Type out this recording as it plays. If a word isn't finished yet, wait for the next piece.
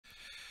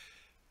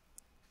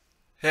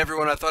Hey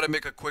everyone, I thought I'd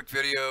make a quick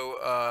video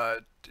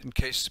in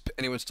case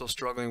anyone's still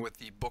struggling with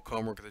the book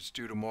homework that's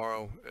due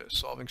tomorrow,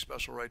 solving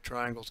special right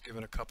triangles,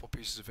 given a couple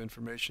pieces of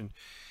information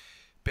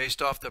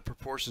based off the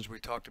proportions we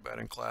talked about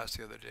in class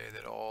the other day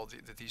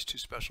that these two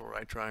special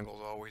right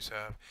triangles always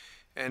have.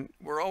 And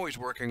we're always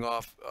working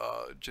off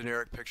a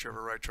generic picture of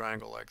a right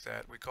triangle like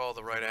that. We call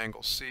the right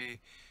angle C,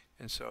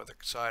 and so the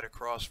side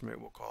across from it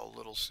we'll call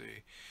little c.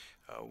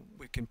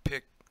 We can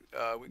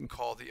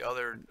call the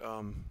other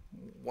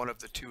one of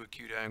the two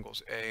acute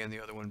angles A and the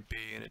other one B,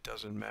 and it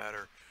doesn't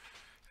matter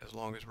as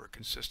long as we're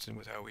consistent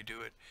with how we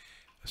do it.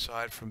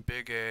 Aside from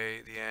big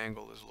A, the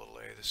angle is little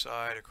a, the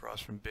side.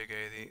 Across from big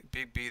A, the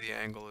big B, the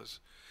angle is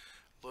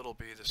little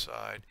b, the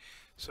side.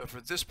 So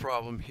for this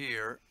problem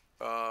here,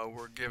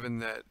 we're given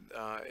that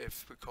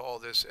if we call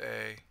this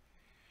A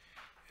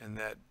and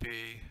that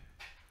B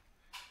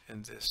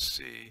and this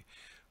C,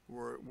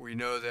 we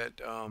know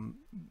that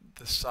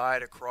the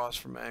side across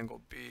from angle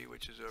B,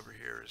 which is over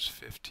here, is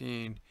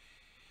 15,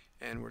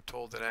 and we're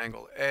told that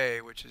angle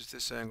A, which is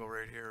this angle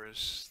right here,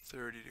 is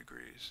 30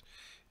 degrees.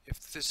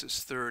 If this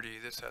is 30,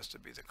 this has to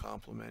be the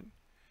complement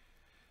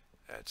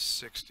at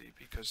 60,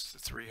 because the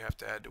 3 have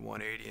to add to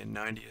 180, and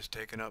 90 is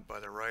taken up by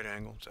the right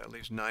angle, so that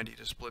leaves 90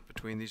 to split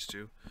between these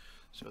two,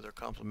 so they're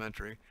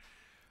complementary.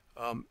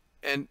 All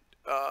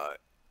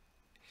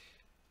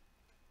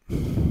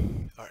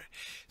right,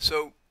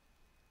 so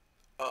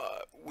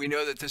we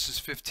know that this is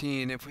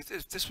 15.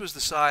 If this was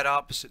the side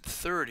opposite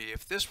 30,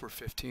 if this were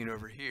 15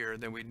 over here,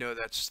 then we'd know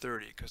that's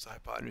 30, because the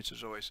hypotenuse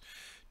is always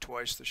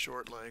twice the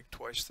short leg,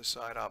 twice the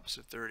side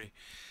opposite 30.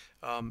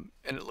 And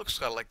it looks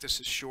kind of like this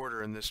is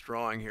shorter in this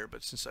drawing here,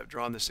 but since I've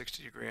drawn the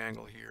 60-degree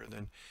angle here,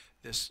 then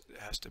this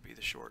has to be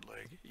the short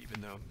leg,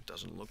 even though it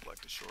doesn't look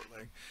like the short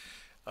leg.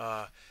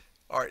 All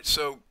right,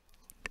 so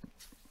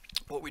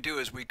what we do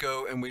is we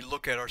go and we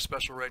look at our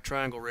special right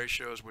triangle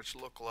ratios, which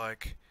look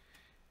like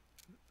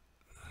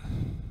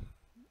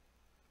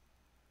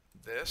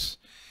this,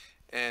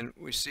 and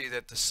we see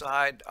that the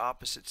side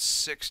opposite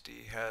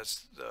 60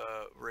 has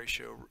the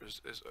ratio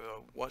is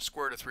 1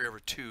 square root of 3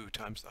 over 2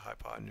 times the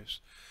hypotenuse.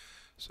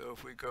 So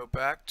if we go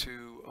back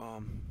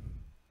to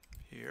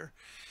here,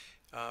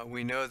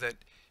 we know that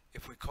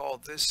if we call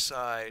this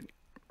side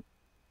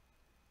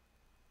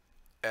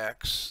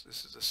x,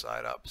 this is the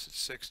side opposite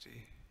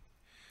 60,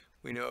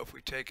 we know if we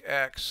take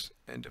x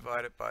and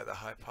divide it by the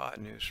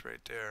hypotenuse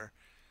right there,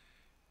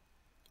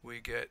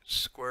 we get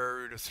square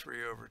root of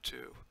 3 over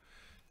 2.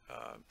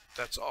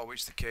 That's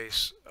always the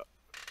case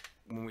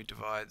when we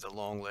divide the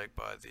long leg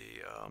by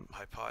the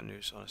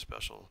hypotenuse on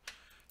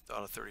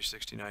a 30,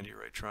 60, 90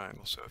 right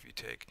triangle. So if you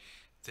take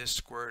this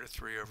square root of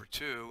 3 over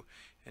 2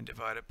 and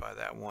divide it by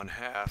that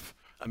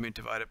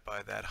divide it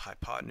by that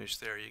hypotenuse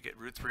there, you get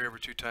root 3 over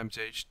 2 times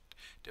h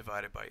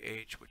divided by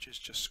h, which is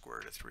just square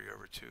root of 3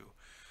 over 2.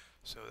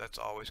 So that's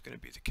always going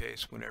to be the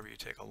case whenever you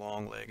take a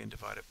long leg and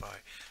divide it by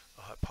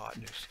a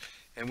hypotenuse.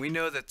 And we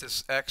know that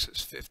this x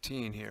is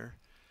 15 here.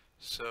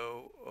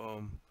 So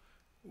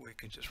we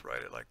can just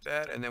write it like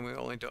that, and then the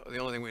only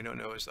thing we don't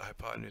know is the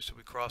hypotenuse. So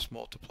we cross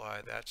multiply,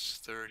 that's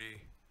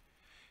 30,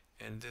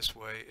 and this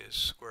way is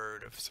square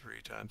root of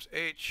 3 times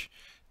h.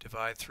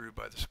 Divide through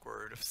by the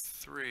square root of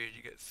 3,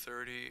 you get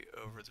 30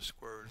 over the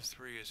square root of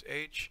 3 is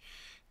h.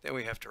 Then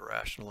we have to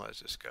rationalize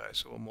this guy,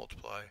 so we'll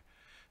multiply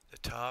the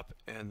top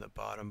and the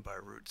bottom by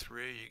root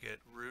 3. You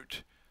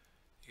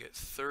get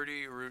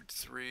 30 root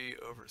 3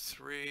 over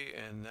 3,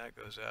 and that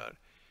goes out,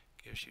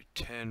 gives you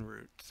 10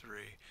 root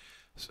 3.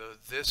 So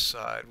this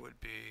side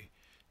would be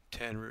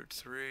 10 root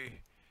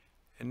 3.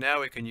 And now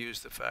we can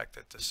use the fact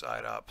that the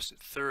side opposite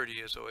 30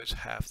 is always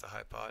half the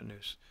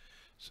hypotenuse.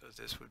 So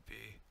this would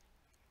be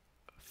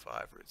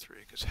 5 root 3,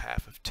 because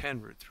half of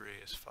 10 root 3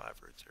 is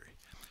 5 root 3.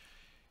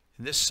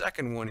 In this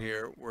second one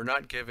here, we're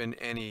not given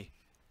any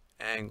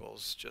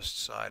angles, just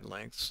side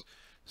lengths.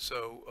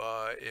 So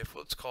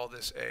let's call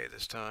this A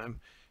this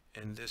time,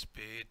 and this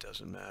B, it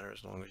doesn't matter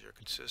as long as you're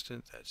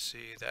consistent. That's C,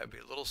 that would be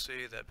little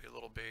c, that would be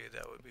little b,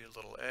 that would be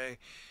little a.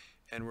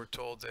 And we're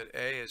told that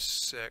A is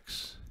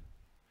 6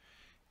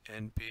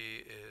 and B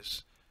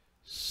is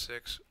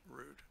 6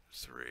 root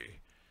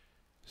 3.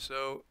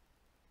 So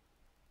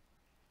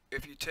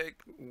if you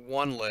take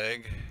one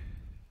leg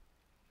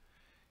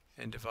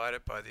and divide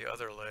it by the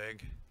other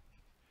leg,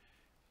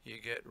 you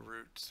get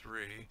root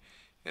 3.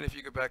 And if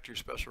you go back to your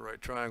special right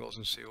triangles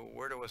and see, well,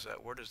 where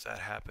does that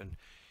happen?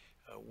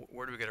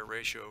 Where do we get a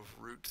ratio of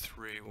root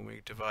 3 when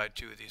we divide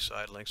two of these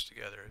side lengths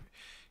together?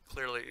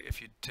 Clearly, if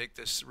you take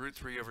this root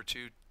 3 over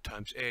 2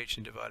 times h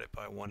and divide it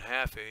by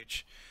 1/2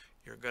 h,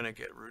 you're going to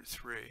get root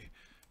 3,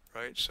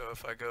 right? So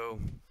if I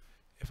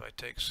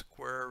take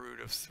square root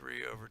of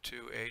 3 over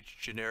 2h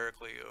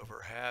generically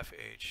over half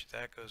h,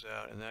 that goes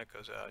out and that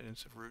goes out, and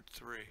it's root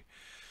 3.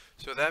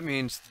 So that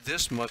means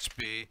this must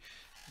be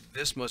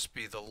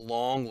the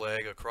long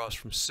leg across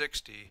from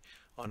 60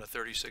 on a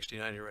 30, 60,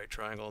 90 right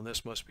triangle, and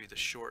this must be the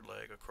short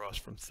leg across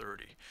from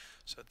 30.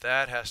 So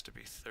that has to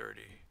be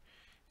 30,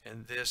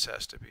 and this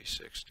has to be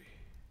 60.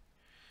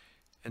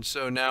 And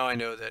so now I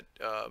know that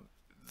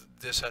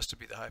this has to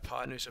be the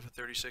hypotenuse of a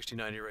 30, 60,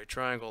 90 right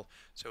triangle,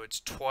 so it's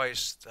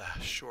twice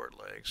the short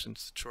leg.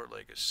 Since the short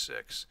leg is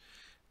 6,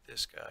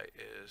 this guy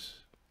is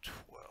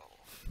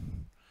 12.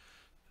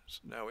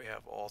 So now we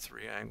have all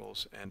 3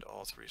 angles and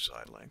all 3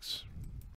 side lengths.